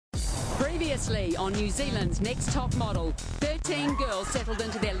Previously on New Zealand's Next Top Model, 13 girls settled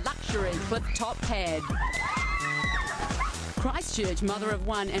into their luxury cliff-top pad. Christchurch mother of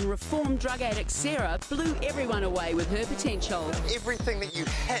one and reformed drug addict Sarah blew everyone away with her potential. Everything that you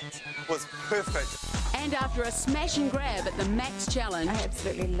hit was perfect. And after a smash and grab at the Max Challenge, I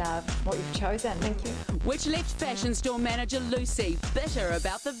absolutely love what you've chosen, thank you. Which left fashion store manager Lucy bitter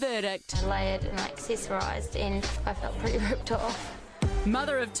about the verdict. Layered and accessorised, and I felt pretty ripped off.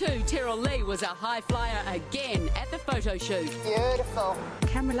 Mother of two, Teryl-Leigh was a high flyer again at the photo shoot. Beautiful.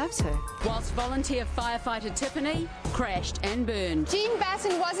 Camera loves her. Whilst volunteer firefighter Tiffany crashed and burned. Jean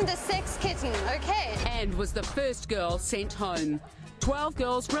Batten wasn't a sex kitten, okay? And was the first girl sent home. 12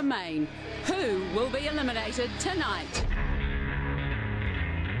 girls remain. Who will be eliminated tonight?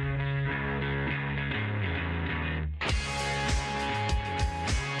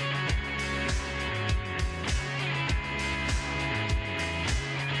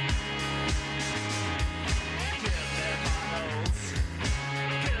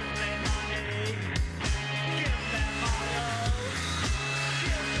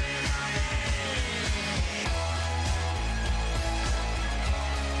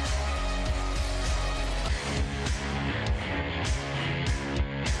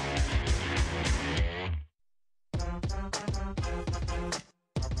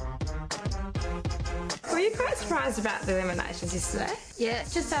 Were you quite surprised about the eliminations yesterday? Yeah,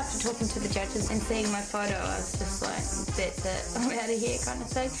 just after talking to the judges and seeing my photo, I was just like, that's it, I'm out of here kind of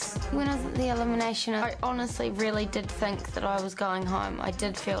thing. When I was at the elimination, I honestly really did think that I was going home. I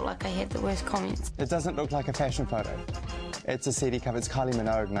did feel like I had the worst comments. It doesn't look like a fashion photo. It's a CD cover. It's Kylie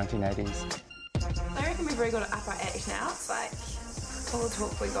Minogue, 1980s. I reckon we've really got it up our act now. It's like all the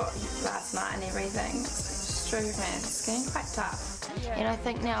talk we got last night and everything. It's true, man. It's getting quite tough. And I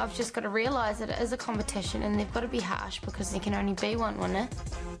think now I've just got to realise that it is a competition and they've got to be harsh because there can only be one winner.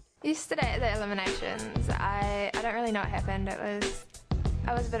 Yesterday at the eliminations, I don't really know what happened.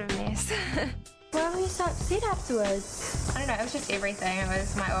 I was a bit of a mess. Why were you so upset afterwards? I don't know, it was just everything. It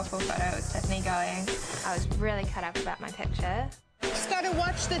was my awful photo, it was Tiffany going. I was really cut up about my picture. Just gotta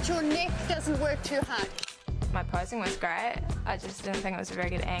watch that your neck doesn't work too hard. My posing was great. I just didn't think it was a very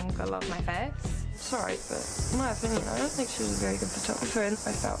good angle of my face. Sorry, but in my opinion, I don't think she was a very good photographer, and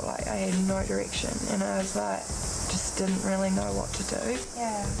I felt like I had no direction, and I was like, just didn't really know what to do.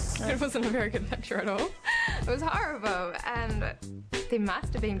 Yeah. It wasn't a very good picture at all. It was horrible, and there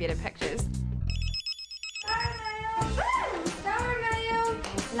must have been better pictures.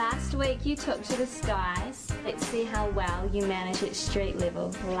 Last week you took to the skies. Let's see how well you manage at street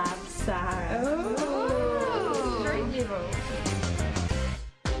level. Love, Sarah. Ooh. Street level.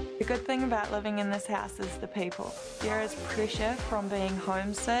 The good thing about living in this house is the people. There is pressure from being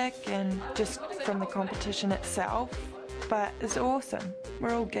homesick and just from the competition itself, but it's awesome.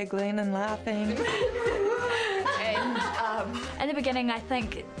 We're all giggling and laughing. In the beginning, I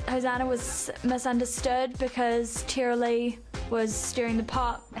think Hosanna was misunderstood because Teryl-Leigh was stirring the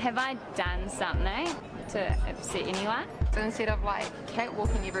pot. Have I done something to upset anyone? So instead of like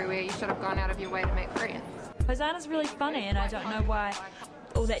catwalking everywhere, you should have gone out of your way to make friends. Hosanna's really funny, and I don't know why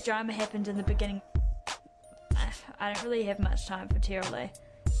all that drama happened in the beginning. I don't really have much time for Teryl-Leigh.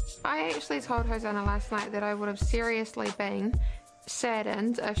 I actually told Hosanna last night that I would have seriously been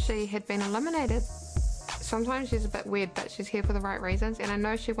saddened if she had been eliminated. Sometimes she's a bit weird, but she's here for the right reasons, and I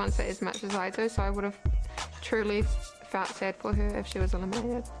know she wants it as much as I do, so I would have truly felt sad for her if she was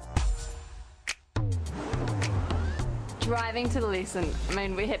eliminated. Driving to the lesson, I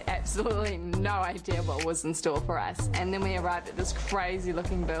mean, we had absolutely no idea what was in store for us, and then we arrived at this crazy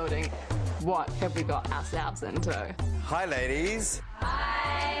looking building. What have we got ourselves into? Hi, ladies.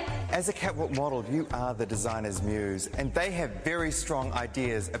 Hi. As a catwalk model, you are the designer's muse, and they have very strong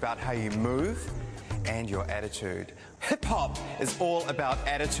ideas about how you move and your attitude. Hip-hop is all about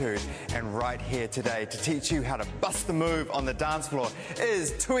attitude, and right here today to teach you how to bust the move on the dance floor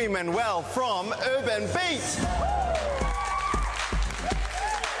is Tui Manuel from Urban Beat.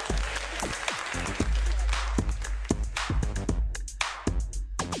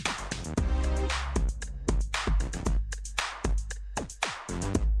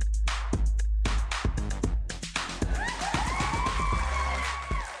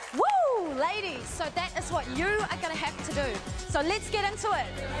 So that is what you are going to have to do. So let's get into it.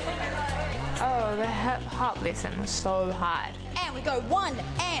 Oh, the hip-hop lesson was so hard. And we go 1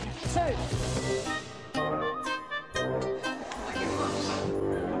 and 2.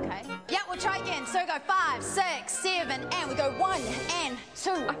 Okay. Yeah, we'll try again. So we go 5, 6, 7, and we go 1 and 2.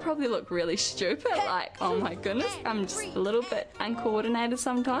 I probably look really stupid, like, oh my goodness, I'm just a little bit uncoordinated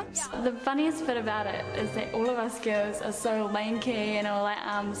sometimes. The funniest bit about it is that all of us girls are so lanky and all our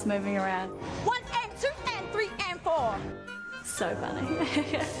arms moving around. 1 and 2 and 3 and 4. So funny.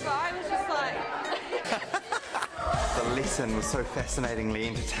 So I was just like... The lesson was so fascinatingly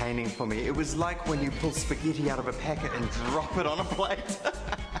entertaining for me. It was like when you pull spaghetti out of a packet and drop it on a plate.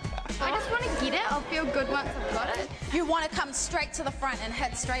 I just want to get it. I'll feel good once I've got it. You want to come straight to the front and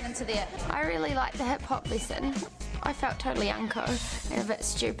hit straight into there. I really liked the hip hop lesson. I felt totally unco and a bit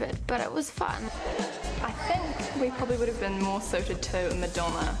stupid, but it was fun. I think we probably would have been more suited to a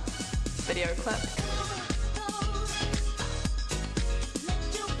Madonna video clip.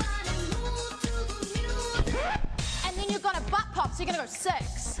 And then you're going to butt pop, so you're going to go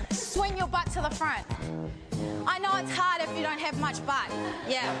 6. Swing your butt to the front. I know it's hard if you don't have much butt.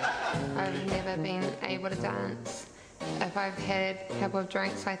 Yeah. I've never been able to dance. If I've had a couple of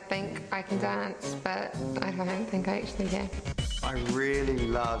drinks, I think I can dance, but I don't think I actually can. I really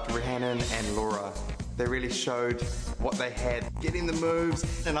loved Rhiannon and Laura. They really showed what they had, getting the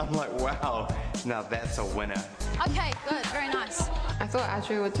moves, and I'm like, wow, now that's a winner. Okay, good, very nice. I thought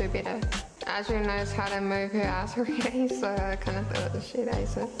Ajoh would do better. Ajoh knows how to move her ass already, so I kind of thought she'd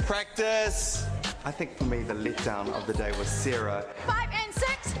ace it. Practice! I think for me, the letdown of the day was Sarah. 5 and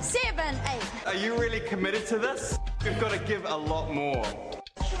 6, 7, 8. Are you really committed to this? You've got to give a lot more.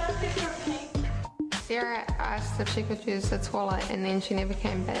 Sarah asked if she could use the toilet, and then she never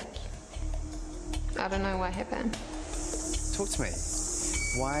came back. I don't know what happened. Talk to me.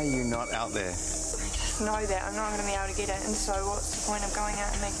 Why are you not out there? Know that I'm not going to be able to get it, and so what's the point of going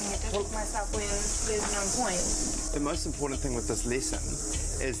out and making a dish of myself when there's no point? The most important thing with this lesson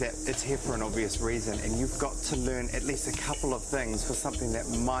is that it's here for an obvious reason, and you've got to learn at least a couple of things for something that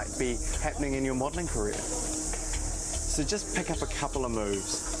might be happening in your modelling career. So just pick up a couple of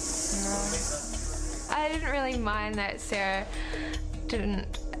moves. No. I didn't really mind that Sarah didn't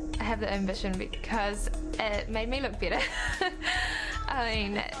have the ambition because it made me look better. I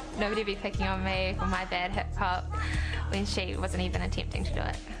mean, nobody would be picking on me for my bad hip hop when she wasn't even attempting to do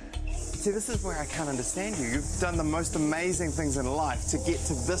it. See, this is where I can't understand you. You've done the most amazing things in life to get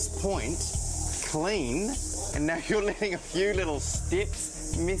to this point, clean, and now you're letting a few little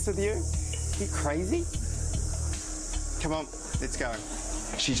steps mess with you? Are you crazy? Come on, let's go.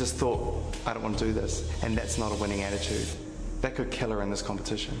 She just thought, I don't want to do this, and that's not a winning attitude. That could kill her in this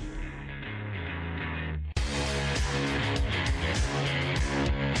competition.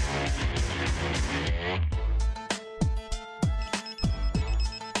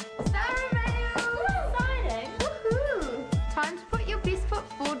 Time to put your best foot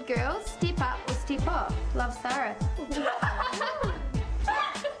forward, girls. Step up or step off. Love, Sarah. It could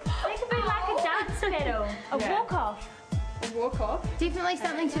be like a dance pedal, a walk-off. A walk-off? Definitely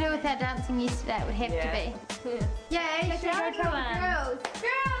something to do with our dancing yesterday. It would have to be. Yay, girls! Girls!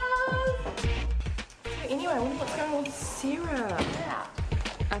 Anyway, what's going on with Sarah? Yeah.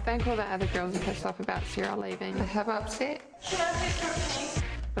 I think all the other girls are pissed off about Sarah leaving. They have upset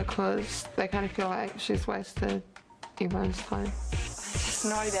because they kind of feel like she's wasted everyone's time. Just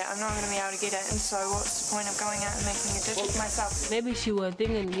know that I'm not going to be able to get it, and so what's the point of going out and making a dish of myself? Maybe she was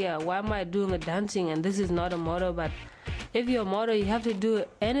thinking, yeah, why am I doing the dancing and this is not a model, but if you're a model, you have to do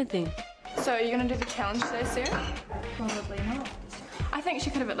anything. So are you going to do the challenge today, Sarah? Probably not. I think she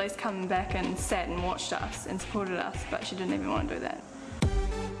could have at least come back and sat and watched us and supported us, but she didn't even want to do that.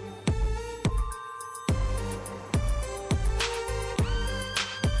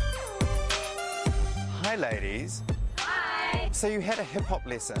 Hi, ladies. Hi. So you had a hip-hop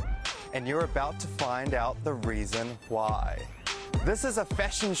lesson, and you're about to find out the reason why. This is a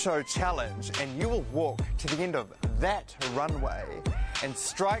fashion show challenge, and you will walk to the end of that runway and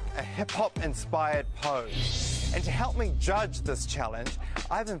strike a hip-hop inspired pose. And to help me judge this challenge,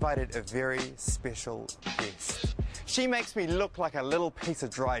 I've invited a very special guest. She makes me look like a little piece of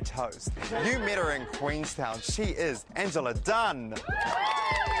dry toast. You met her in Queenstown. She is Angela Dunn.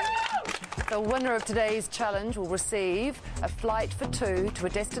 The winner of today's challenge will receive a flight for 2 to a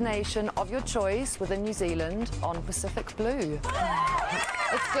destination of your choice within New Zealand on Pacific Blue.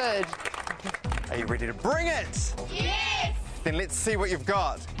 It's good. Are you ready to bring it? Yes! Then let's see what you've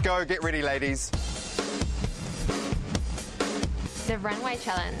got. Go, get ready, ladies. The runway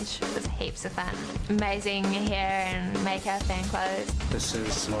challenge was heaps of fun. Amazing hair and makeup and clothes. This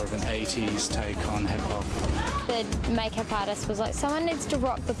is more of an 80s take on hip-hop. The makeup artist was like, someone needs to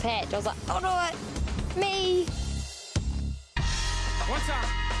rock the patch. I was like, I'll do it. Me. One time.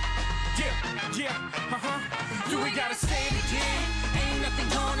 Yeah, Do we gotta say it again? Ain't nothing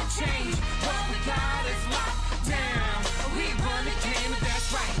gonna change. What we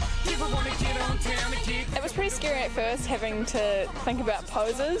scary at first having to think about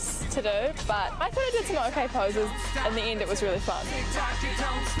poses to do, but I thought I did some okay poses. In the end, it was really fun.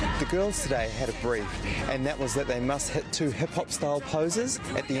 The girls today had a brief, and that was that they must hit 2 hip-hop style poses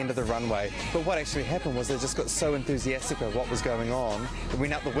at the end of the runway. But what actually happened was they just got so enthusiastic about what was going on, it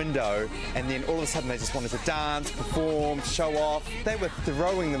went out the window, and then all of a sudden they just wanted to dance, perform, show off. They were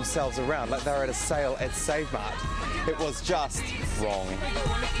throwing themselves around like they were at a sale at Save Mart. It was just wrong.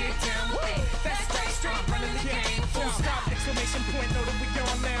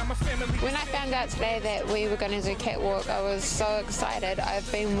 When I found out today that we were going to do catwalk, I was so excited. I've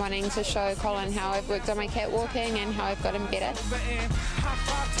been wanting to show Colin how I've worked on my catwalking and how I've gotten better.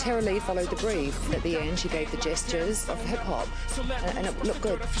 Teryl-Leigh followed the brief. At the end, she gave the gestures of hip-hop, and it looked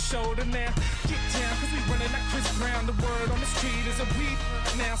good.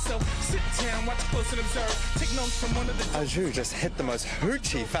 Ajoh just hit the most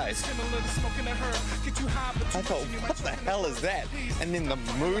hoochie face. I thought, what the hell is that? And then the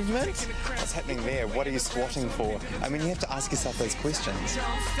movement? What's happening there? What are you squatting for? I mean, you have to ask yourself those questions.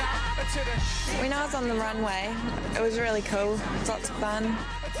 When I was on the runway, it was really cool. Lots of fun.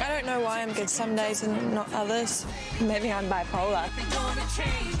 I don't know why I'm good some days and not others. Maybe I'm bipolar.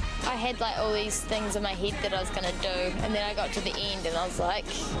 I had like all these things in my head that I was going to do, and then I got to the end and I was like,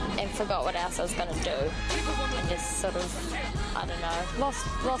 and forgot what else I was going to do, and just sort of, I don't know,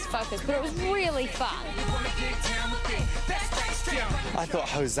 lost focus, but it was really fun. I thought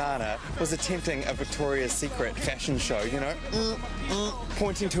Hosanna was attempting a Victoria's Secret fashion show, you know,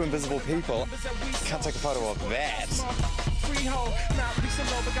 pointing to invisible people. Can't take a photo of that.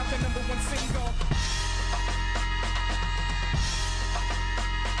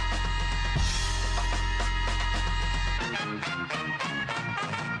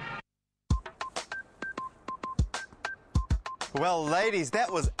 Well, ladies, that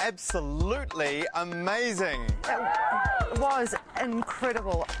was absolutely amazing. It was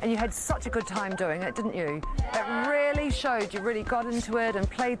incredible, and you had such a good time doing it, didn't you? It really showed you really got into it and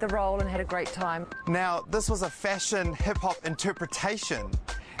played the role and had a great time. Now, this was a fashion hip-hop interpretation,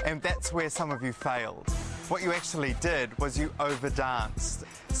 and that's where some of you failed. What you actually did was you overdanced.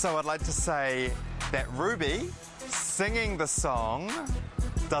 So I'd like to say that Ruby singing the song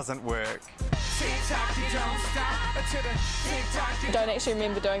doesn't work. I don't actually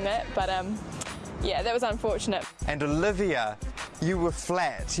remember doing that, but yeah, that was unfortunate. And Olivia, you were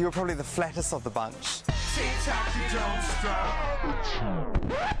flat. You were probably the flattest of the bunch.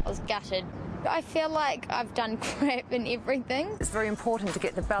 I was gutted. I feel like I've done crap in everything. It's very important to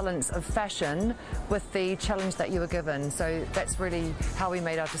get the balance of fashion with the challenge that you were given, so that's really how we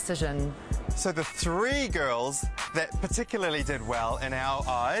made our decision. So the 3 girls that particularly did well in our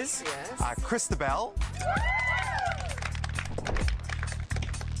eyes are Christobelle.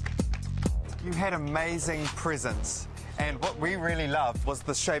 You had amazing presence, and what we really loved was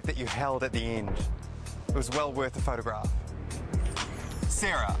the shape that you held at the end. It was well worth a photograph.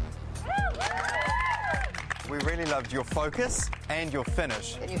 Sarah. We really loved your focus and your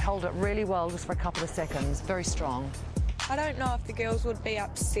finish. And you held it really well just for a couple of seconds, very strong. I don't know if the girls would be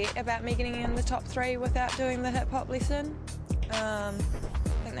upset about me getting in the top 3 without doing the hip-hop lesson. I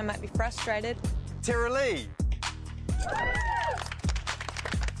think they might be frustrated. Teryl-Leigh.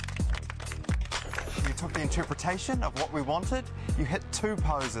 You took the interpretation of what we wanted. You hit 2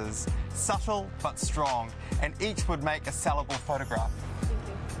 poses, subtle but strong, and each would make a sellable photograph.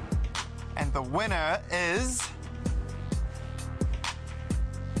 And the winner is...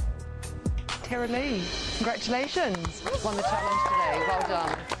 Teryl-Leigh, congratulations. Won the challenge today, well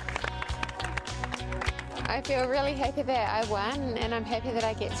done. I feel really happy that I won, and I'm happy that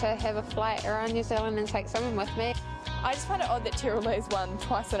I get to have a flight around New Zealand and take someone with me. I just find it odd that Teryl-Leigh's won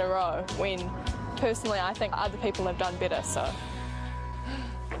twice in a row when, personally, I think other people have done better, so...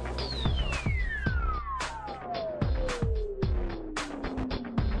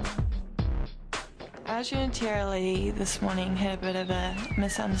 Ajoh and Teryl-Leigh this morning had a bit of a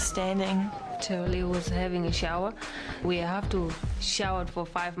misunderstanding. Teryl-Leigh was having a shower. We have to shower for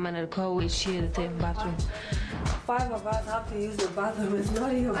 5 minutes because we share the same bathroom. 5 of us have to use the bathroom. It's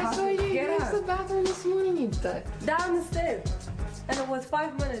not your bathroom. I saw you use the bathroom this morning, you did. Down the stairs. And it was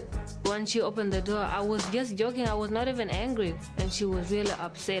 5 minutes. When she opened the door, I was just joking. I was not even angry. And she was really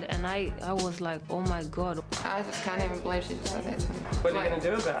upset. And I was like, oh my God. I just can't even believe she just said that to me. What are you going to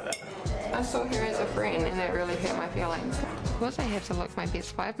do about it? I saw her as a friend, and that really hurt my feelings. Because I have to look my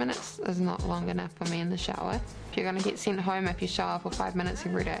best, 5 minutes is not long enough for me in the shower. If you're going to get sent home if you shower for 5 minutes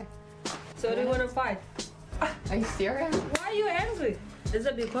every day. So do you want to fight? Are you serious? Why are you angry? Is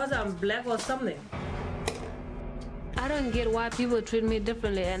it because I'm black or something? I don't get why people treat me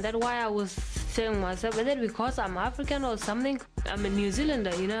differently, and that's why I was saying myself, whether because I'm African or something, I'm a New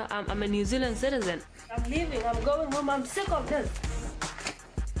Zealander, you know, I'm a New Zealand citizen. I'm leaving, I'm going home, I'm sick of this.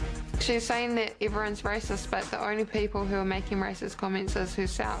 She's saying that everyone's racist, but the only people who are making racist comments is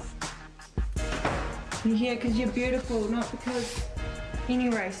herself. You're here because you're beautiful, not because any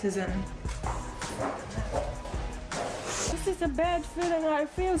racism. This is a bad feeling. I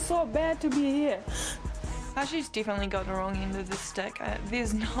feel so bad to be here. Ajoh's definitely got the wrong end of the stick.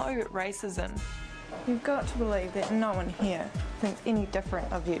 There's no racism. You've got to believe that no one here thinks any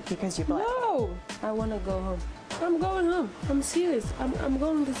different of you because you're black. No! I want to go home. I'm going home. I'm serious. I'm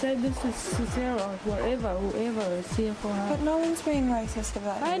going to say this to Sarah, whoever is here for her. But no one's being racist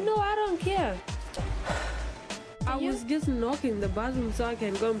about you. I know, I don't care. I was just knocking the bathroom so I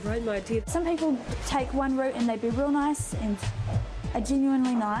can go and brush my teeth. Some people take one route and they be real nice and are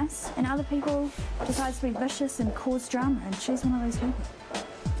genuinely nice, and other people decide to be vicious and cause drama, and she's one of those people.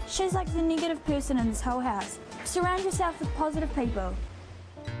 She's like the negative person in this whole house. Surround yourself with positive people.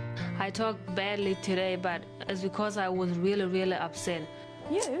 I talked badly today, but it's because I was really, really upset.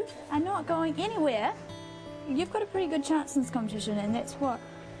 You are not going anywhere. You've got a pretty good chance in this competition, and that's what...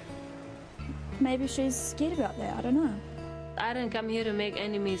 Maybe she's scared about that, I don't know. I didn't come here to make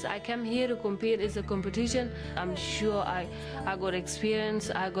enemies. I came here to compete. It's a competition. I'm sure I got experience.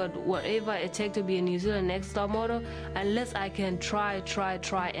 I got whatever it takes to be a New Zealand Next Top model, unless I can try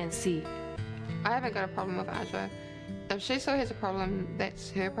and see. I haven't got a problem with Ajoh. If she still has a problem, that's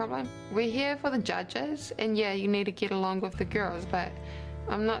her problem. We're here for the judges, and yeah, you need to get along with the girls, but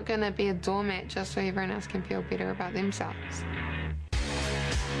I'm not going to be a doormat just so everyone else can feel better about themselves.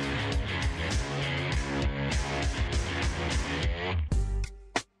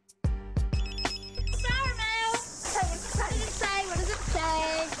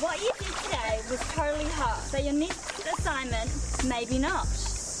 What you did today was totally hot. So your next assignment, maybe not.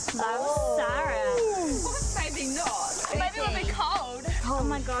 Love, Sarah. Maybe not. Maybe we'll be cold. Oh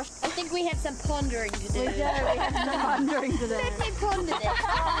my gosh. I think we have some pondering to do. We do. We have some pondering to do. Let me ponder it.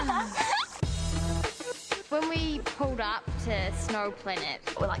 When we pulled up to Snow Planet,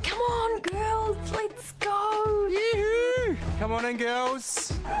 We're like, come on, girls, let's go. Yoo-hoo! Come on in,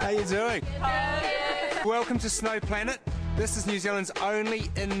 girls. How you doing? Welcome to Snow Planet. This is New Zealand's only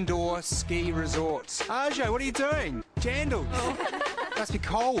indoor ski resort. Ajoh, what are you doing? Jandal. Must be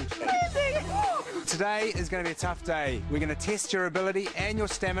cold. Today is going to be a tough day. We're going to test your ability and your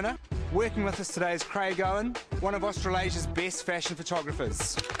stamina. Working with us today is Craig Owen, one of Australasia's best fashion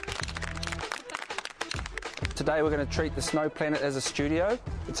photographers. Today we're going to treat the Snow Planet as a studio.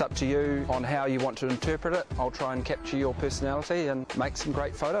 It's up to you on how you want to interpret it. I'll try and capture your personality and make some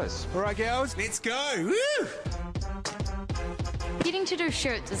great photos. All right, girls, let's go. Woo! getting to do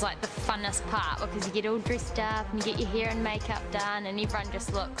shoots is like the funnest part because you get all dressed up and you get your hair and makeup done and everyone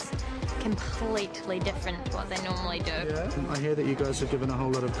just looks completely different to what they normally do. Yeah, I hear that you guys have given a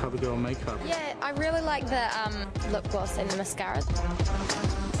whole lot of CoverGirl makeup. Yeah, I really like the lip gloss and the mascara.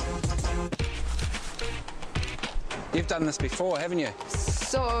 You've done this before, haven't you?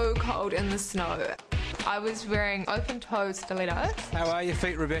 So cold in the snow. I was wearing open-toe stilettos. How are your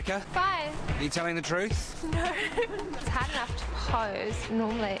feet, Rebecca? Fine. Are you telling the truth? No. It's hard enough to pose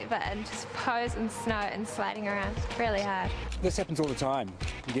normally, but just pose in snow and sliding around, it's really hard. This happens all the time.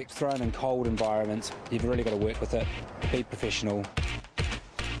 You get thrown in cold environments. You've really got to work with it. Be professional.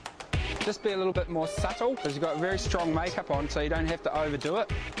 Just be a little bit more subtle because you've got very strong makeup on, so you don't have to overdo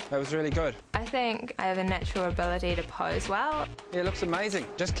it. That was really good. I think I have a natural ability to pose well. Yeah, it looks amazing.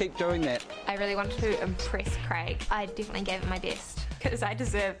 Just keep doing that. I really wanted to impress Craig. I definitely gave it my best because I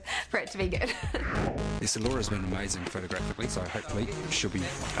deserve for it to be good. Yes, Laura's been amazing photographically, so hopefully she'll be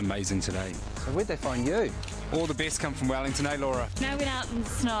amazing today. So where'd they find you? All the best come from Wellington, eh, Laura? When I went out in the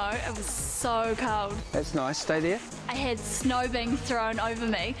snow, it was so cold. That's nice. Stay there. I had snow being thrown over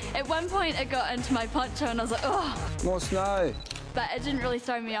me. At one point, it got into my poncho and I was like, oh. More snow. But it didn't really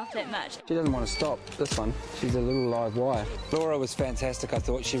throw me off that much. She doesn't want to stop, this one. She's a little live wire. Laura was fantastic, I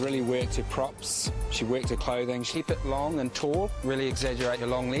thought. She really worked her props. She worked her clothing. She Keep it long and tall. really exaggerate your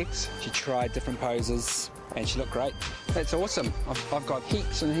long legs. She tried different poses and she looked great. That's awesome. I've got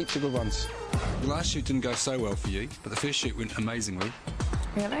heaps and heaps of good ones. The last shoot didn't go so well for you, but the first shoot went amazingly.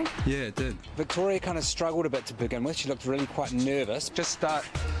 Really? Yeah, it did. Victoria kind of struggled a bit to begin with. She looked really quite nervous.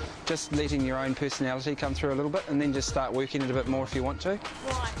 Just letting your own personality come through a little bit and then just start working it a bit more if you want to.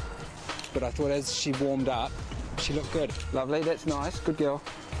 Right. But I thought as she warmed up, she looked good. Lovely, that's nice. Good girl.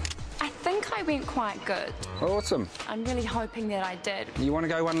 I think I went quite good. Awesome. I'm really hoping that I did. You want to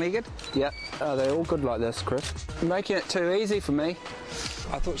go one-legged? Yep. Oh, they're all good like this, Chris. You're making it too easy for me.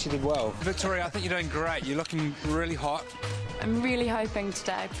 I thought she did well. Victoria, I think you're doing great. You're looking really hot. I'm really hoping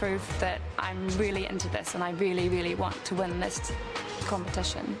today I prove that I'm really into this and I really, really want to win this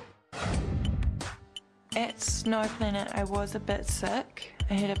competition. At Snow Planet, I was a bit sick.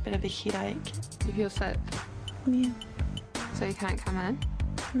 I had a bit of a headache. You feel sick? Yeah. So you can't come in?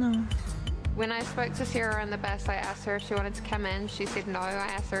 No. When I spoke to Sarah on the bus, I asked her if she wanted to come in. She said no. I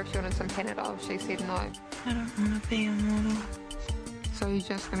asked her if she wanted some Panadol. She said no. I don't want to be a model. So you're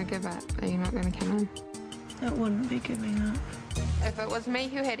just going to give up? Are you not going to come in? That wouldn't be giving up. If it was me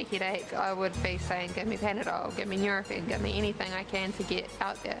who had a headache, I would be saying, give me Panadol, give me Nurofen, give me anything I can to get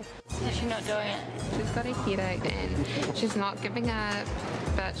out there. She's not doing it. She's got a headache and she's not giving up,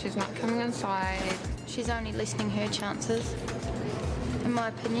 but she's not coming inside. She's only lessening her chances, in my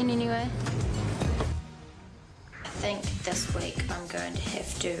opinion anyway. I think this week I'm going to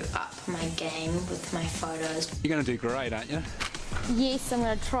have to up my game with my photos. You're going to do great, aren't you? Yes, I'm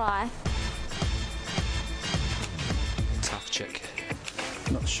going to try. Tough chick.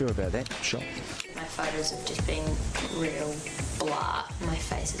 Not sure about that shot. My photos have just been real blah. My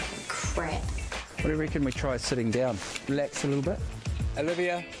face has been crap. What do you reckon we try sitting down? Relax a little bit.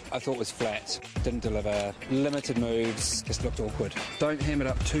 Olivia, I thought was flat. Didn't deliver. Limited moves. Just looked awkward. Don't ham it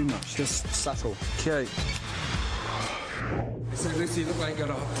up too much. Just subtle. Okay. So Lucy, you look like you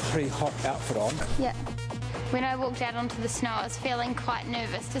got a pretty hot outfit on. Yeah. When I walked out onto the snow, I was feeling quite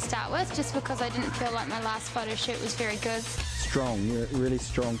nervous to start with, just because I didn't feel like my last photo shoot was very good. Strong. You're a really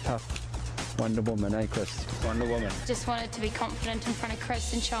strong, tough Wonder Woman, eh, Chris? Wonder Woman. Just wanted to be confident in front of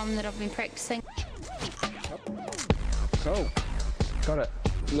Chris and show him that I've been practicing. Cool. Got it.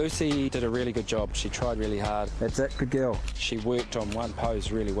 Lucy did a really good job. She tried really hard. That's it, good girl. She worked on one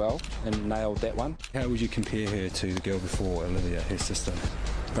pose really well and nailed that one. How would you compare her to the girl before, Olivia, her sister?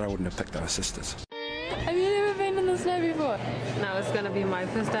 But I wouldn't have picked those sisters. Have you ever been in the snow before? No, it's gonna be my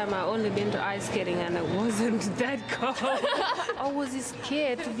first time. I've only been to ice skating and it wasn't that cold. I was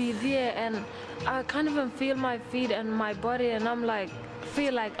scared to be there and I can't even feel my feet and my body and I'm like,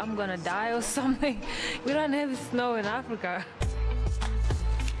 feel like I'm gonna die or something. We don't have snow in Africa.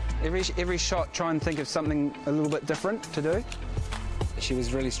 Every shot, try and think of something a little bit different to do. She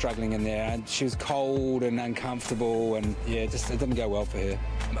was really struggling in there and she was cold and uncomfortable and yeah, it didn't go well for her.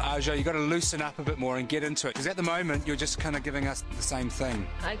 Ajoh, you've got to loosen up a bit more and get into it because at the moment you're just kind of giving us the same thing.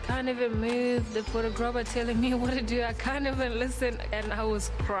 I can't even move. The photographer telling me what to do. I can't even listen and I was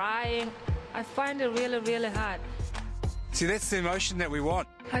crying. I find it really, really hard. See, that's the emotion that we want.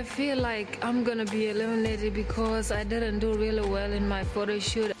 I feel like I'm gonna be eliminated because I didn't do really well in my photo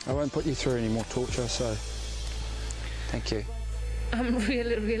shoot. I won't put you through any more torture, so thank you. I'm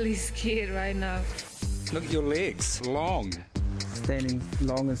really, really scared right now. Look at your legs, long. Standing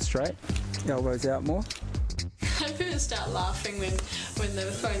long and straight, elbows out more. I couldn't start laughing when they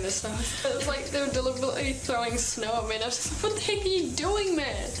were throwing the snow. It was like they were deliberately throwing snow at me and I was just like, what the heck are you doing,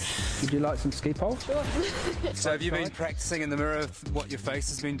 man? Would you like some ski pole? Sure. So have you been practicing in the mirror of what your face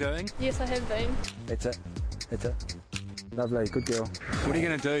has been doing? Yes, I have been. That's it. That's it. Lovely, good girl. What are you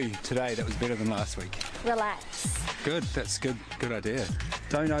going to do today that was better than last week? Relax. Good, that's good idea.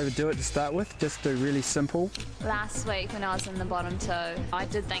 Don't overdo it to start with, just do really simple. Last week when I was in the bottom two, I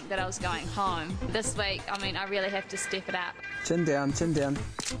did think that I was going home. This week, I mean, I really have to step it up. Chin down, chin down.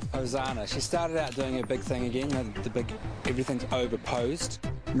 Hosanna, she started out doing a big thing again, you know, the big, everything's overposed.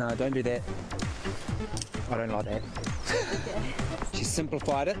 No, don't do that. I don't like that. She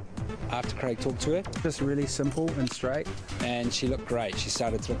simplified it after Craig talked to her. Just really simple and straight. And she looked great. She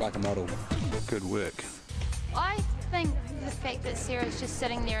started to look like a model. Good work. I think the fact that Sarah's just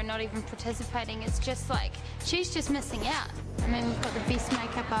sitting there and not even participating, it's just like, she's just missing out. I mean, we've got the best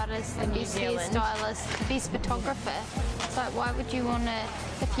makeup artist, the best hairstylist, the best photographer. It's like, why would you want to,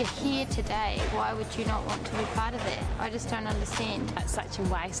 if you're here today, why would you not want to be part of that? I just don't understand. It's such a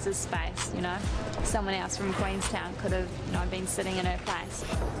waste of space, you know. Someone else from Queenstown could have, you know, been sitting in her place.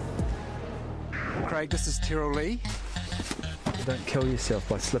 Craig, this is Teryl-Leigh. Don't kill yourself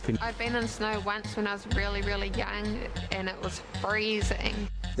by slipping. I've been in snow once when I was really, really young and it was freezing.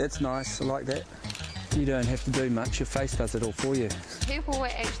 That's nice, I like that. You don't have to do much, your face does it all for you. People were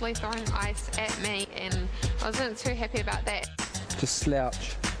actually throwing ice at me and I wasn't too happy about that. Just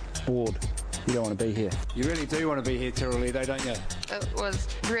slouch, bored. You don't want to be here. You really do want to be here, Teryl-Leigh, though, don't you? It was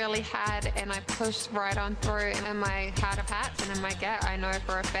really hard and I pushed right on through. In my heart of hearts and in my gut, I know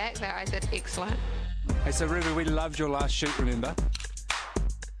for a fact that I did excellent. Hey, so Ruby, we loved your last shoot, remember?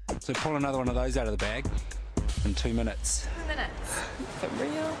 So pull another one of those out of the bag in 2 minutes. 2 minutes? For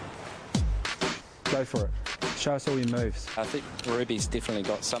real? Go for it. Show us all your moves. I think Ruby's definitely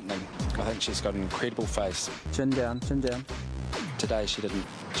got something. I think she's got an incredible face. Chin down, chin down. today she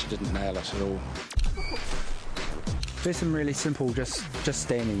didn't nail it at all. Do some really simple, just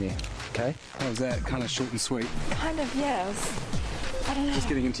standing there, okay? How was that? Kind of short and sweet. Kind of, yeah. I don't know. Just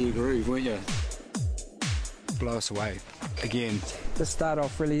getting into your groove, weren't you? Blow us away. Again. Just start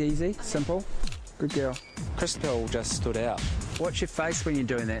off really easy, simple. Good girl. Christobelle just stood out. Watch your face when you're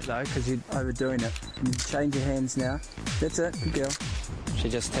doing that, though, because you're overdoing it. You change your hands now. That's it. Good girl. She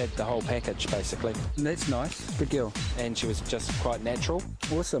just had the whole package, basically. That's nice. Good girl. And she was just quite natural.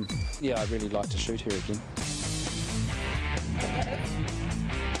 Awesome. Yeah, I'd really like to shoot her again.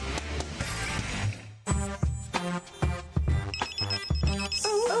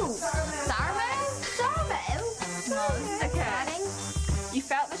 You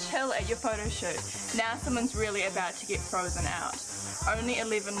felt the chill at your photo shoot. Now someone's really about to get frozen out. Only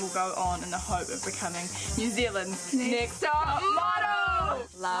 11 will go on in the hope of becoming New Zealand's next top model.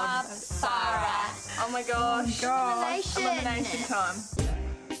 Love, Sarah. Oh my gosh. Elimination time.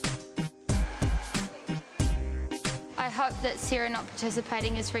 I hope that Sarah not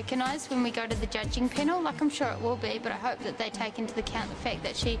participating is recognised when we go to the judging panel. Like, I'm sure it will be, but I hope that they take into account the fact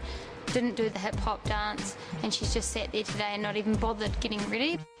that she didn't do the hip-hop dance and she's just sat there today and not even bothered getting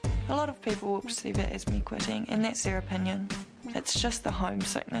ready. A lot of people will perceive it as me quitting, and that's their opinion. It's just the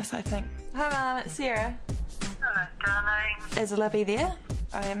homesickness, I think. Hi, Mum, it's Sarah. Hello, darling. Is Olivia there?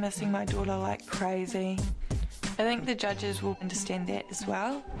 I am missing my daughter like crazy. I think the judges will understand that as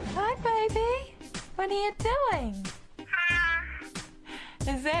well. Hi, baby. What are you doing?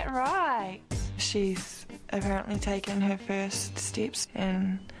 Is that right? She's apparently taken her first steps,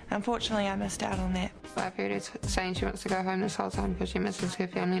 and unfortunately I missed out on that. I've heard her saying she wants to go home this whole time because she misses her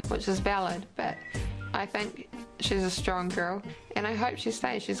family, which is valid, but I think she's a strong girl, and I hope she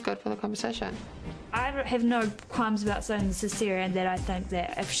stays. She's good for the competition. I have no qualms about saying this to Sarah, and that I think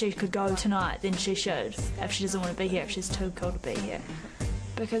that if she could go tonight, then she should. If she doesn't want to be here, if she's too cool to be here.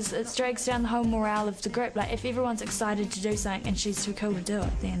 Because it drags down the whole morale of the group. Like, if everyone's excited to do something and she's too cool to do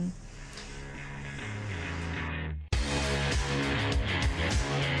it, then...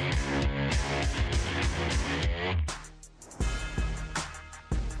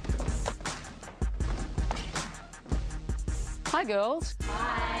 Hi girls.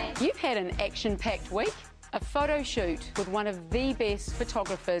 Hi. You've had an action-packed week. A photo shoot with one of the best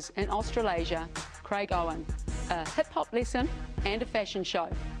photographers in Australasia, Craig Owen. A hip-hop lesson and a fashion show.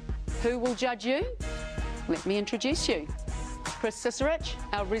 Who will judge you? Let me introduce you. Chris Cicerich,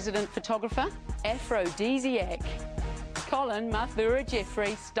 our resident photographer, aphrodisiac. Colin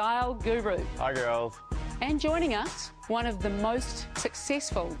Mathura-Jeffrey, style guru. Hi girls. And joining us, one of the most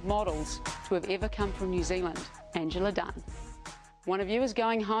successful models to have ever come from New Zealand, Angela Dunn. One of you is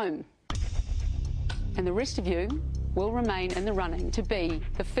going home, and the rest of you will remain in the running to be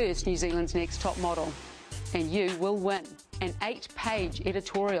the first New Zealand's Next Top Model. And you will win an 8-page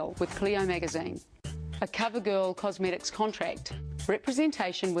editorial with Clio magazine, a CoverGirl Cosmetics contract,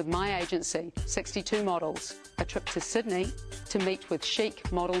 representation with my agency, 62 Models, a trip to Sydney to meet with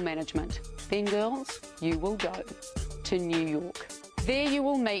chic model management. Then, girls, you will go to New York. There you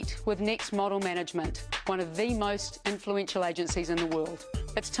will meet with Next Model Management, one of the most influential agencies in the world.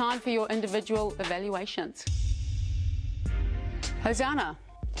 It's time for your individual evaluations. Hosanna,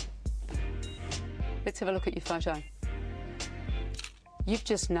 let's have a look at your photo. You've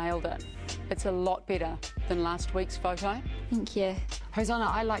just nailed it. It's a lot better than last week's photo. Thank you. Hosanna,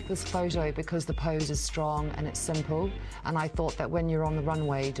 I like this photo because the pose is strong and it's simple, and I thought that when you're on the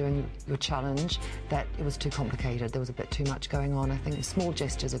runway doing your challenge that it was too complicated. There was a bit too much going on. I think small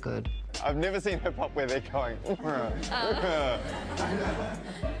gestures are good. I've never seen hip-hop where they're going.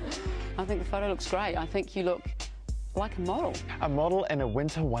 I think the photo looks great. I think you look like a model. A model in a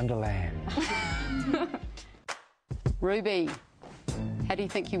winter wonderland. Ruby, how do you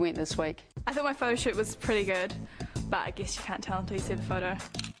think you went this week? I thought my photo shoot was pretty good, but I guess you can't tell until you see the photo.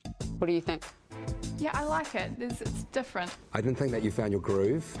 What do you think? Yeah, I like it. It's different. I didn't think that you found your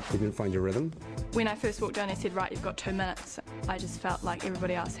groove. You didn't find your rhythm. When I first walked down, he said, right, you've got 2 minutes. I just felt like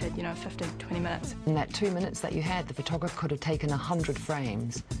everybody else had, 15, 20 minutes. In that 2 minutes that you had, the photographer could have taken 100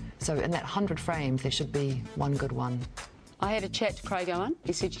 frames. So in that 100 frames, there should be one good one. I had a chat to Craig Owen.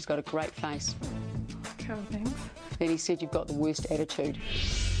 He said she's got a great face. Cool, thanks. Then he said you've got the worst attitude.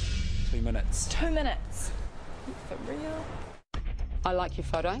 2 minutes. 2 minutes. For real? I like your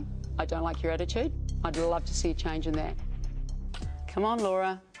photo. I don't like your attitude. I'd love to see a change in that. Come on,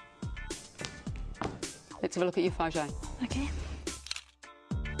 Laura. Let's have a look at your photo. Okay.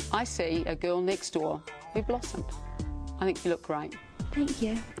 I see a girl next door who blossomed. I think you look great. Thank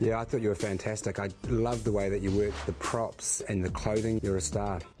you. Yeah, I thought you were fantastic. I love the way that you worked the props and the clothing. You're a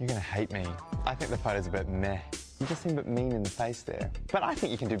star. You're going to hate me. I think the photo's a bit meh. You just seem a bit mean in the face there. But I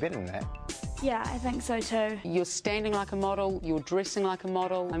think you can do better than that. Yeah, I think so too. You're standing like a model, you're dressing like a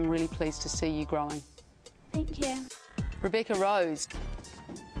model. I'm really pleased to see you growing. Thank you. Rebecca Rose.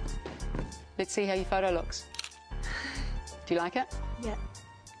 Let's see how your photo looks. Do you like it? Yeah.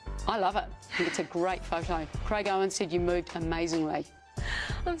 I love it. I think it's a great photo. Craig Owen said you moved amazingly.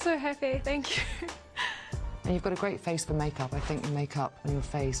 I'm so happy, thank you. And you've got a great face for makeup. I think the makeup on your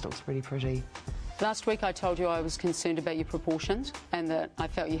face looks really pretty. Last week I told you I was concerned about your proportions and that I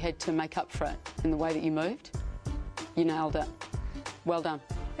felt you had to make up for it in the way that you moved. You nailed it. Well done.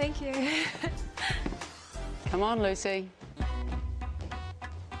 Thank you. Come on, Lucy.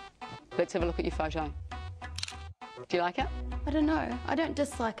 Let's have a look at your photo. Do you like it? I don't know. I don't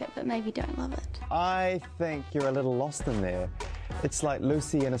dislike it, but maybe don't love it. I think you're a little lost in there. It's like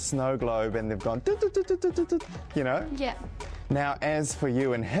Lucy in a snow globe and they've gone, you know? Yeah. Now, as for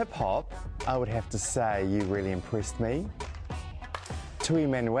you in hip-hop, I would have to say you really impressed me. Tui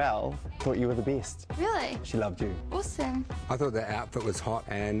Manuel thought you were the best. Really? She loved you. Awesome. I thought the outfit was hot,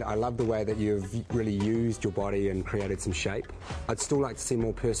 and I love the way that you've really used your body and created some shape. I'd still like to see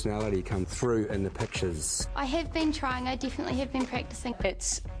more personality come through in the pictures. I have been trying. I definitely have been practicing.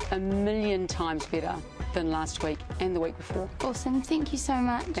 It's a million times better than last week and the week before. Awesome. Thank you so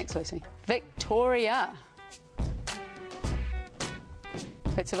much. Thanks, Lucy. Victoria.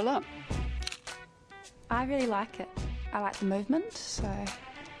 Let's have a look. I really like it. I like the movement, so...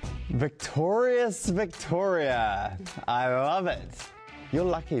 Victorious Victoria. I love it. You're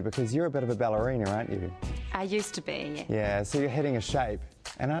lucky because you're a bit of a ballerina, aren't you? I used to be, yeah. Yeah, so you're hitting a shape,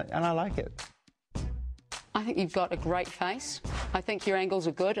 and I like it. I think you've got a great face. I think your angles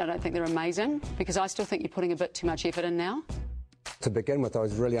are good. I don't think they're amazing because I still think you're putting a bit too much effort in now. To begin with, I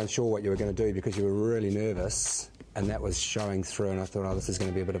was really unsure what you were going to do because you were really nervous, and that was showing through, and I thought, oh, this is going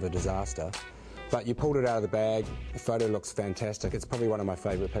to be a bit of a disaster. But you pulled it out of the bag. The photo looks fantastic. It's probably one of my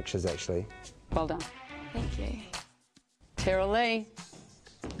favourite pictures, actually. Well done. Thank you. Teryl-Leigh.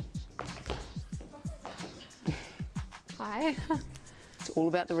 Hi. It's all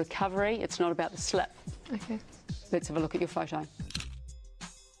about the recovery. It's not about the slip. Okay. Let's have a look at your photo.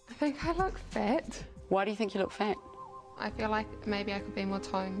 I think I look fat. Why do you think you look fat? I feel like maybe I could be more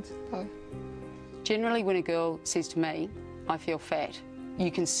toned, though. Generally, when a girl says to me, I feel fat,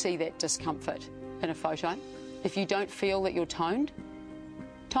 you can see that discomfort in a photo. If you don't feel that you're toned,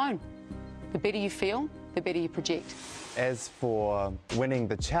 tone. The better you feel, the better you project. As for winning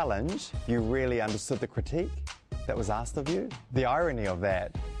the challenge, you really understood the critique that was asked of you. The irony of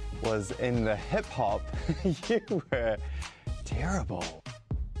that was in the hip-hop, you were terrible.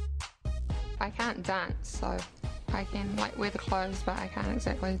 I can't dance, so I can like wear the clothes, but I can't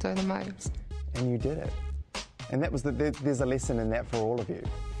exactly do the moves. And you did it. And that was there's a lesson in that for all of you.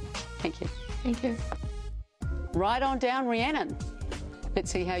 Thank you. Thank you. Right on down, Rhiannon. Let's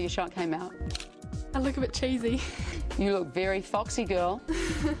see how your shot came out. I look a bit cheesy. You look very foxy, girl.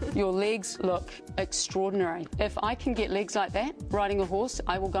 Your legs look extraordinary. If I can get legs like that, riding a horse,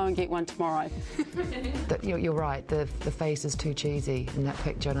 I will go and get one tomorrow. You're right, the face is too cheesy in that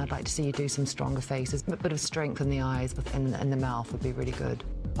picture, and I'd like to see you do some stronger faces. A bit of strength in the eyes and the mouth would be really good.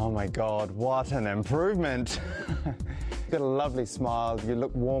 Oh my God, what an improvement. You've got a lovely smile, you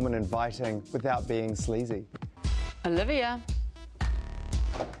look warm and inviting without being sleazy. Olivia.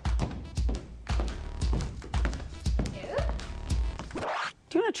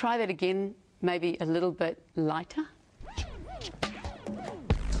 Do you want to try that again, maybe a little bit lighter?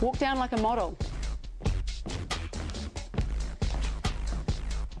 Walk down like a model.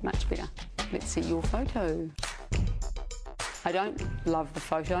 Much better. Let's see your photo. I don't love the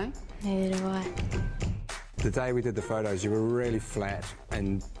photo. Neither do I. The day we did the photos, you were really flat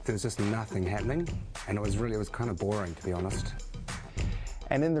and there was just nothing happening, and it was kind of boring, to be honest.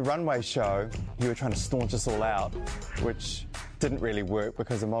 And in the runway show, you were trying to staunch us all out, which didn't really work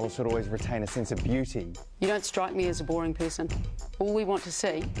because a model should always retain a sense of beauty. You don't strike me as a boring person. All we want to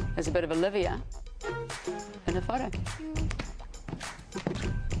see is a bit of Olivia in a photo.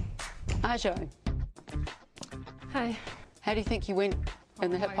 Ajoh. Hi. How do you think you went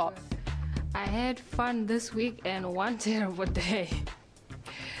in the hip-hop? I had fun this week and one terrible day.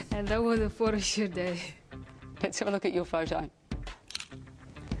 And that was a photo shoot day. Let's have a look at your photo.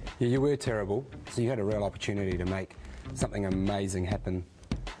 Yeah, you were terrible, so you had a real opportunity to make something amazing happen,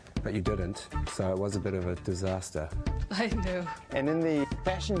 but you didn't, so it was a bit of a disaster. I know. And in the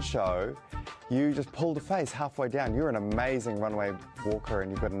fashion show, you just pulled a face halfway down. You're an amazing runway walker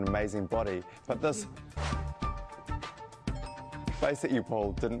and you've got an amazing body, but this face that you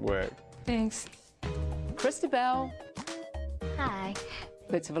pulled didn't work. Thanks. Christobelle. Hi.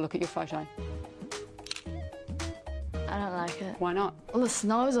 Let's have a look at your photo. I don't like it. Why not? Well, the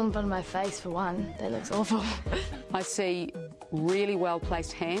snow's on front of my face, for one. That looks awful. I see really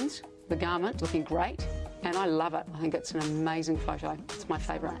well-placed hands, the garment looking great, and I love it. I think it's an amazing photo. It's my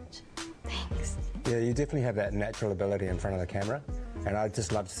favourite. Thanks. Yeah, you definitely have that natural ability in front of the camera, and I'd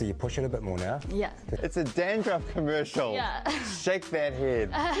just love to see you push it a bit more now. Yeah. It's a dandruff commercial. Yeah. Shake that head.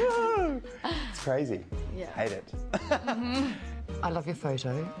 It's crazy. Yeah. Hate it. I love your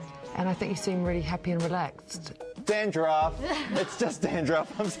photo, and I think you seem really happy and relaxed. Dandruff. It's just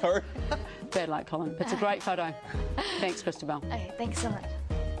dandruff. I'm sorry. Bad luck, Colin. It's a great photo. Thanks, Christobelle. Okay, thanks so much.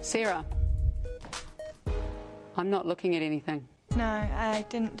 Sarah, I'm not looking at anything. No, I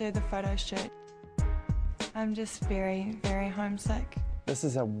didn't do the photo shoot. I'm just very, very homesick. This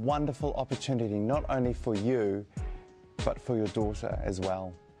is a wonderful opportunity, not only for you, but for your daughter as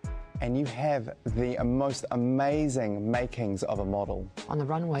well. And you have the most amazing makings of a model. On the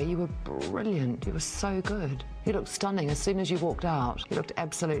runway, you were brilliant. You were so good. You looked stunning as soon as you walked out. You looked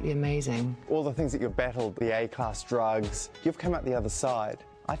absolutely amazing. All the things that you've battled, the A-class drugs, you've come out the other side.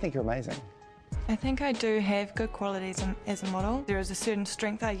 I think you're amazing. I think I do have good qualities as a model. There is a certain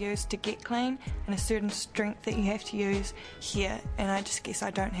strength I use to get clean and a certain strength that you have to use here, and I just guess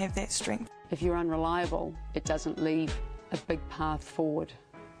I don't have that strength. If you're unreliable, it doesn't leave a big path forward.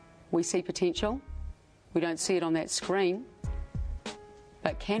 We see potential. We don't see it on that screen,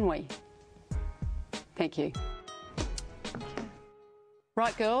 but can we? Thank you.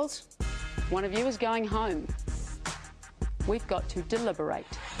 Right, girls, one of you is going home. We've got to deliberate.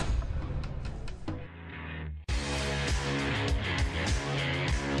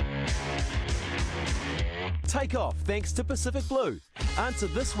 Take off thanks to Pacific Blue. Answer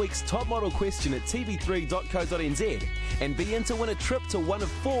this week's top model question at tv3.co.nz and be in to win a trip to one of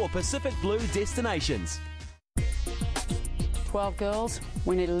 4 Pacific Blue destinations. 12 girls,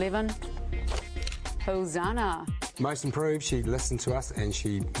 we need 11. Hosanna. Most improved, she listened to us and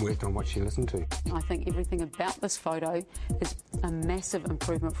she worked on what she listened to. I think everything about this photo is a massive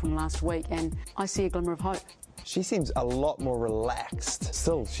improvement from last week, and I see a glimmer of hope. She seems a lot more relaxed.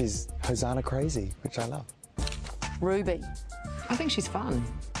 Still, she's Hosanna crazy, which I love. Ruby. I think she's fun.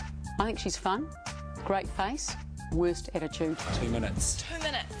 I think she's fun. Great face. Worst attitude. 2 minutes. 2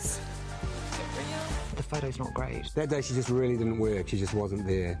 minutes. The photo's not great. That day she just really didn't work, she just wasn't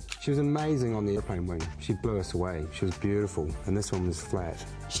there. She was amazing on the airplane wing. She blew us away. She was beautiful, and this one was flat.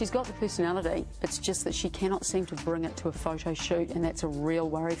 She's got the personality, it's just that she cannot seem to bring it to a photo shoot, and that's a real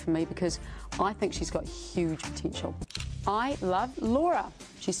worry for me because I think she's got huge potential. I love Laura.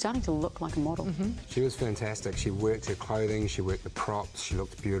 She's starting to look like a model. She was fantastic. She worked her clothing, she worked the props, she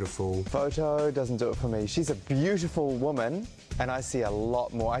looked beautiful. Photo doesn't do it for me. She's a beautiful woman, and I see a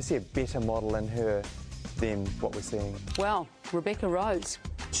lot more. I see a better model in her than what we're seeing. Well, Rebecca Rose.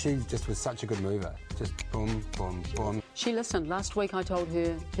 She just was such a good mover. Just boom, boom, boom. She listened. Last week I told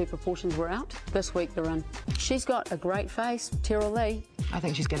her her proportions were out. This week they're in. She's got a great face. Teryl-Leigh. I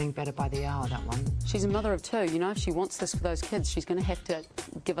think she's getting better by the hour, that one. She's a mother of 2. You know, if she wants this for those kids, she's going to have to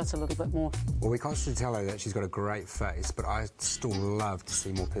give us a little bit more. Well, we constantly tell her that she's got a great face, but I still love to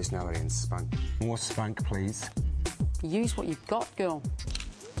see more personality and spunk. More spunk, please. Use what you've got, girl.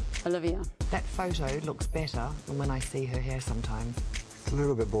 Olivia. That photo looks better than when I see her hair sometimes. It's a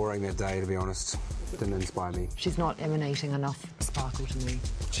little bit boring that day, to be honest. Didn't inspire me. She's not emanating enough sparkle to me.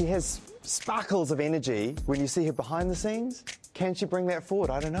 She has sparkles of energy when you see her behind the scenes. Can she bring that forward?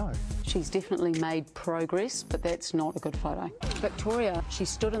 I don't know. She's definitely made progress, but that's not a good photo. Victoria, she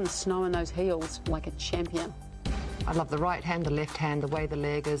stood in the snow in those heels like a champion. I love the right hand, the left hand, the way the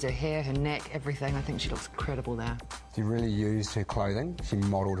leg is, her hair, her neck, everything. I think she looks incredible there. She really used her clothing. She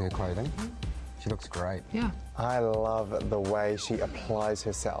modelled her clothing. She looks great. Yeah. I love the way she applies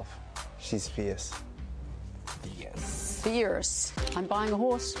herself. She's fierce. Yes. Fierce. I'm buying a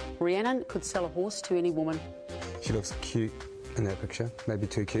horse. Rhiannon could sell a horse to any woman. She looks cute in that picture. Maybe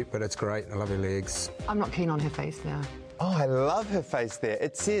too cute, but it's great. I love her legs. I'm not keen on her face there. Oh, I love her face there.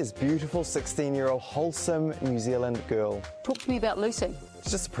 It says beautiful 16-year-old wholesome New Zealand girl. Talk to me about Lucy.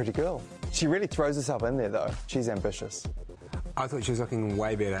 She's just a pretty girl. She really throws herself in there, though. She's ambitious. I thought she was looking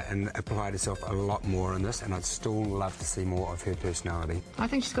way better and applied herself a lot more in this, and I'd still love to see more of her personality. I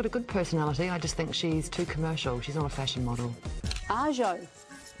think she's got a good personality. I just think she's too commercial. She's not a fashion model. Ajoh.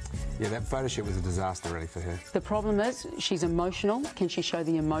 Yeah, that photo shoot was a disaster, really, for her. The problem is she's emotional. Can she show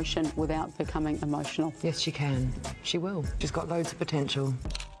the emotion without becoming emotional? Yes, she can. She will. She's got loads of potential.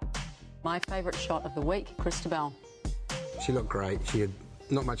 My favourite shot of the week, Christobelle. She looked great. She had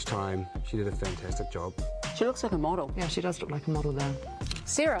not much time. She did a fantastic job. She looks like a model. Yeah, she does look like a model there.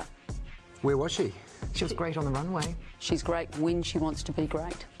 Sarah. Where was she? She was great on the runway. She's great when she wants to be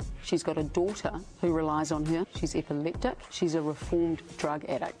great. She's got a daughter who relies on her. She's epileptic. She's a reformed drug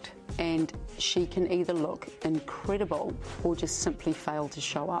addict. And she can either look incredible or just simply fail to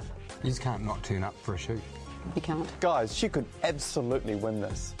show up. You just can't not turn up for a shoot. You can't. Guys, she could absolutely win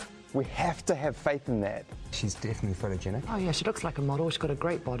this. We have to have faith in that. She's definitely photogenic. Oh yeah, she looks like a model. She's got a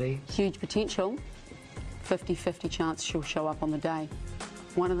great body. Huge potential. 50-50 chance she'll show up on the day.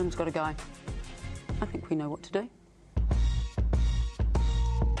 One of them's got to go. I think we know what to do.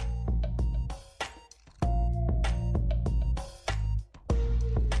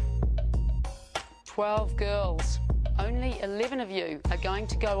 "12 girls. Only 11 of you are going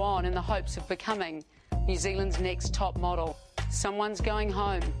to go on in the hopes of becoming New Zealand's next top model. Someone's going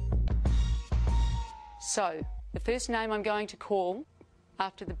home. So, the first name I'm going to call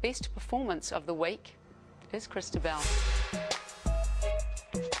after the best performance of the week is Christobelle.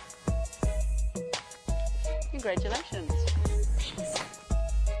 Congratulations.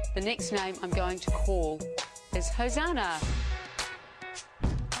 The next name I'm going to call is Hosanna.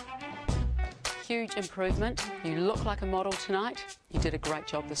 Huge improvement. You look like a model tonight. You did a great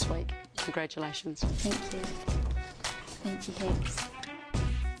job this week. Congratulations. Thank you. Thank you, Hex.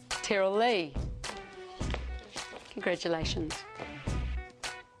 Teryl-Leigh. Congratulations.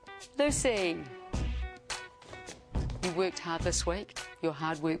 Lucy. You worked hard this week. Your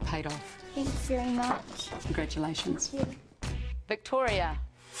hard work paid off. Thanks very much. Congratulations. Thank you. Victoria.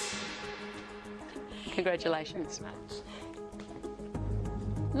 Congratulations.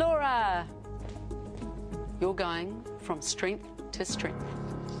 Laura. You're going from strength to strength.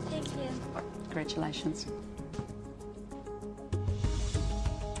 Thank you. Congratulations.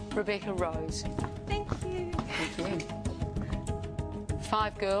 Rebecca Rose. Thank you. Thank you.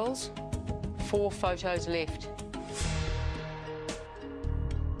 5 girls, 4 photos left.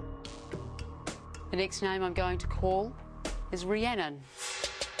 The next name I'm going to call is Rhiannon.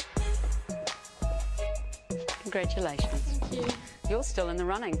 Congratulations. Thank you. You're still in the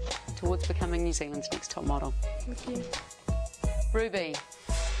running towards becoming New Zealand's next top model. Thank you. Ruby.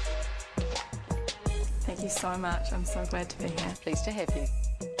 Thank you so much. I'm so glad to be here. Pleased to have you.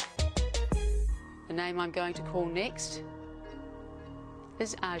 The name I'm going to call next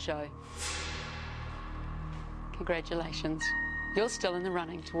is Ajoh. Congratulations. You're still in the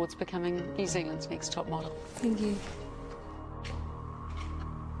running towards becoming New Zealand's next top model. Thank you.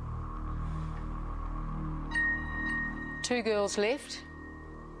 Two girls left.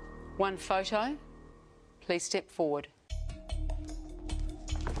 1 photo. Please step forward.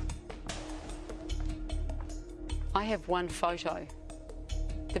 I have 1 photo.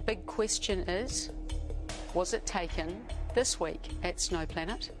 The big question is, was it taken this week at Snow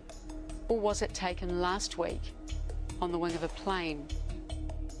Planet, or was it taken last week on the wing of a plane?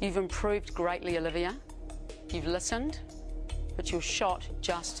 You've improved greatly, Olivia. You've listened, but your shot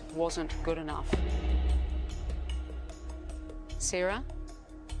just wasn't good enough. Sarah,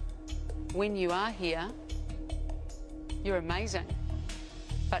 when you are here, you're amazing.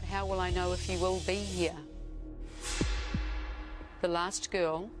 But how will I know if you will be here? The last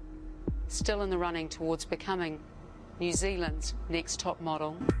girl, still in the running towards becoming New Zealand's next top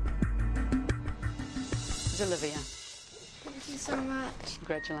model, is Olivia. Thank you so much.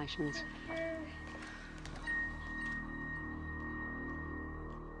 Congratulations.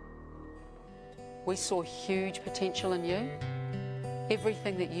 We saw huge potential in you.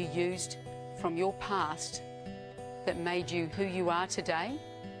 Everything that you used from your past that made you who you are today,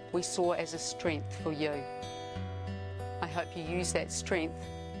 we saw as a strength for you. I hope you use that strength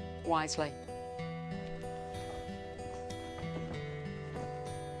wisely.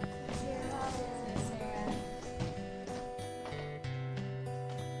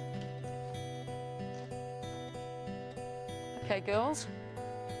 Okay, girls,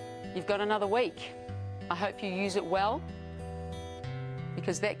 you've got another week. I hope you use it well,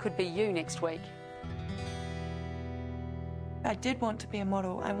 because that could be you next week. I did want to be a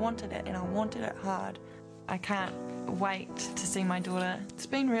model. I wanted it, and I wanted it hard. I can't wait to see my daughter. It's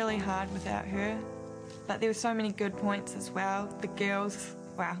been really hard without her, but there were so many good points as well. The girls,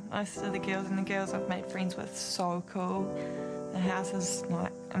 wow, most of the girls and the girls I've made friends with, so cool. The house is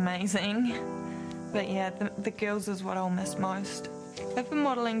like amazing. But yeah, the girls is what I'll miss most. If a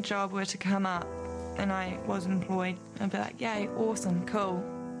modelling job were to come up and I was employed, I'd be like, yay, awesome, cool.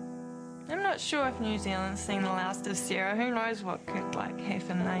 I'm not sure if New Zealand's seen the last of Sarah. Who knows what could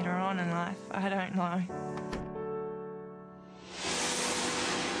happen later on in life? I don't know.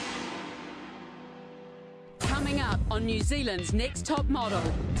 Coming up on New Zealand's next top model.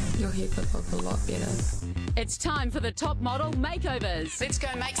 Your hair could look a lot better. It's time for the top model makeovers. Let's go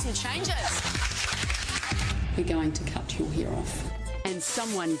make some changes. We're going to cut your hair off and and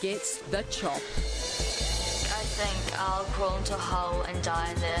someone gets the chop. I think I'll crawl into a hole and die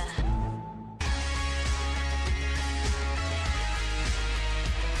in there.